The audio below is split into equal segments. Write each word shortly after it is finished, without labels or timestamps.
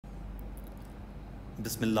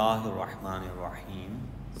Bismillahirrahmanirrahim.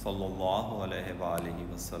 Sallallahu alayhi wa alihi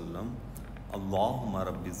wa sallam. Allahumma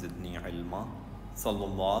rabbi zidni ilma.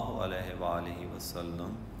 Sallallahu alayhi wa alihi wa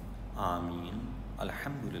sallam. Ameen.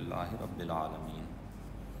 Alhamdulillahi rabbil alameen.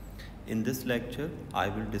 In this lecture, I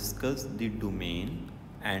will discuss the domain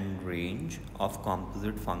and range of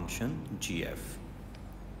composite function GF.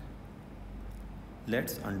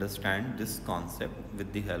 Let's understand this concept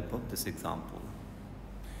with the help of this example.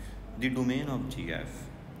 The domain of GF.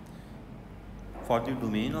 For the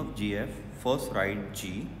domain of GF, first write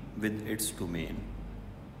G with its domain.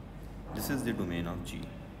 This is the domain of G.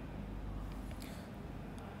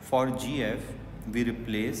 For GF, we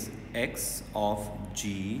replace X of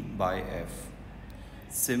G by F.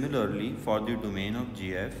 Similarly, for the domain of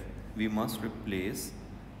GF, we must replace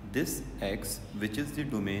this X, which is the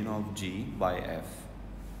domain of G, by F.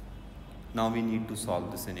 Now we need to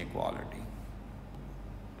solve this inequality.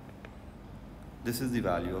 This is the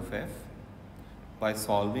value of F. By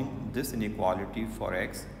solving this inequality for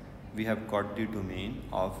X, we have got the domain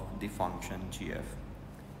of the function GF.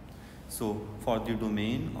 So for the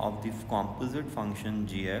domain of the composite function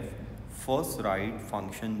GF, first write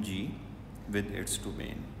function G with its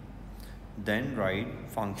domain. Then write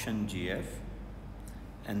function GF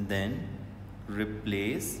and then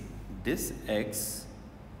replace this X,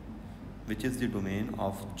 which is the domain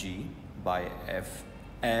of G, by F,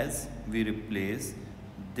 as we replace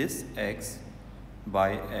this X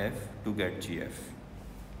by F to get GF.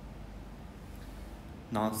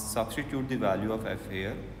 Now substitute the value of F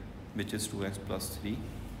here, which is 2x plus 3,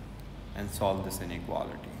 and solve this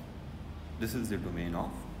inequality. This is the domain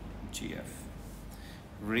of GF.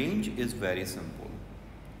 Range is very simple.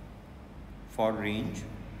 For range,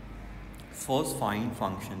 first find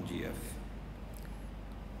function GF.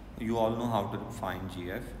 You all know how to find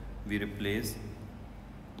GF. We replace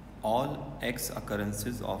all X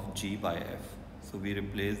occurrences of G by F. So we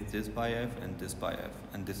replace this by F and this by F,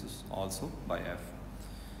 and this is also by F.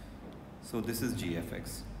 So this is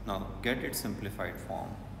GFX. Now get its simplified form.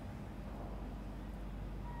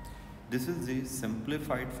 This is the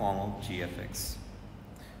simplified form of GFX.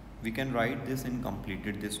 We can write this in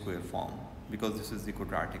completed the square form because this is the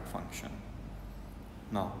quadratic function.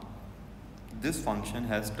 Now this function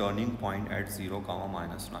has turning point at 0,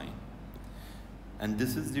 minus 9. And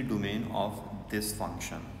this is the domain of this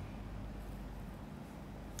function.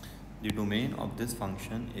 The domain of this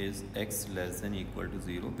function is x less than equal to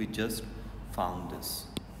 0. We just found this.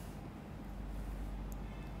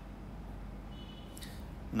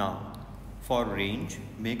 Now, for range,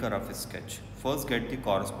 make a rough sketch. First get the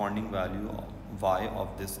corresponding value of y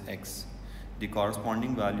of this x. The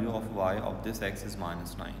corresponding value of y of this x is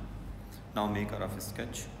minus 9. Now make a rough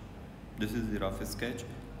sketch. This is the rough sketch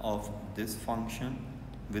of this function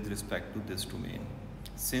with respect to this domain.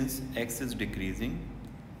 Since x is decreasing,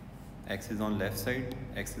 x is on left side,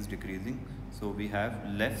 x is decreasing, so we have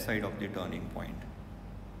left side of the turning point,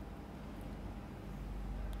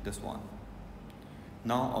 this one.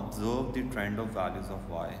 Now observe the trend of values of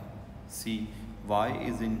y. See, y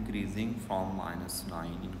is increasing from minus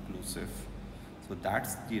 9 inclusive. So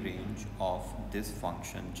that's the range of this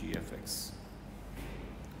function GFX.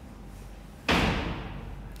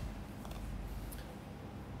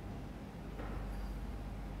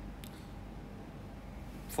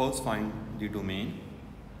 First find the domain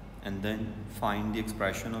and then find the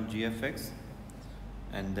expression of GFX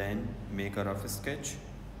and then make a rough sketch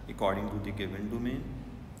according to the given domain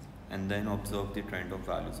and then observe the trend of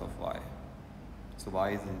values of y. So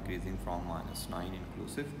y is increasing from minus 9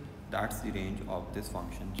 inclusive. That's the range of this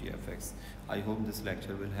function GFX. I hope this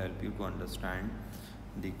lecture will help you to understand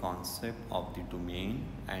the concept of the domain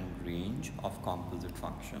and range of composite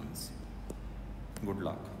functions. Good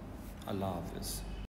luck. Allah Hafiz.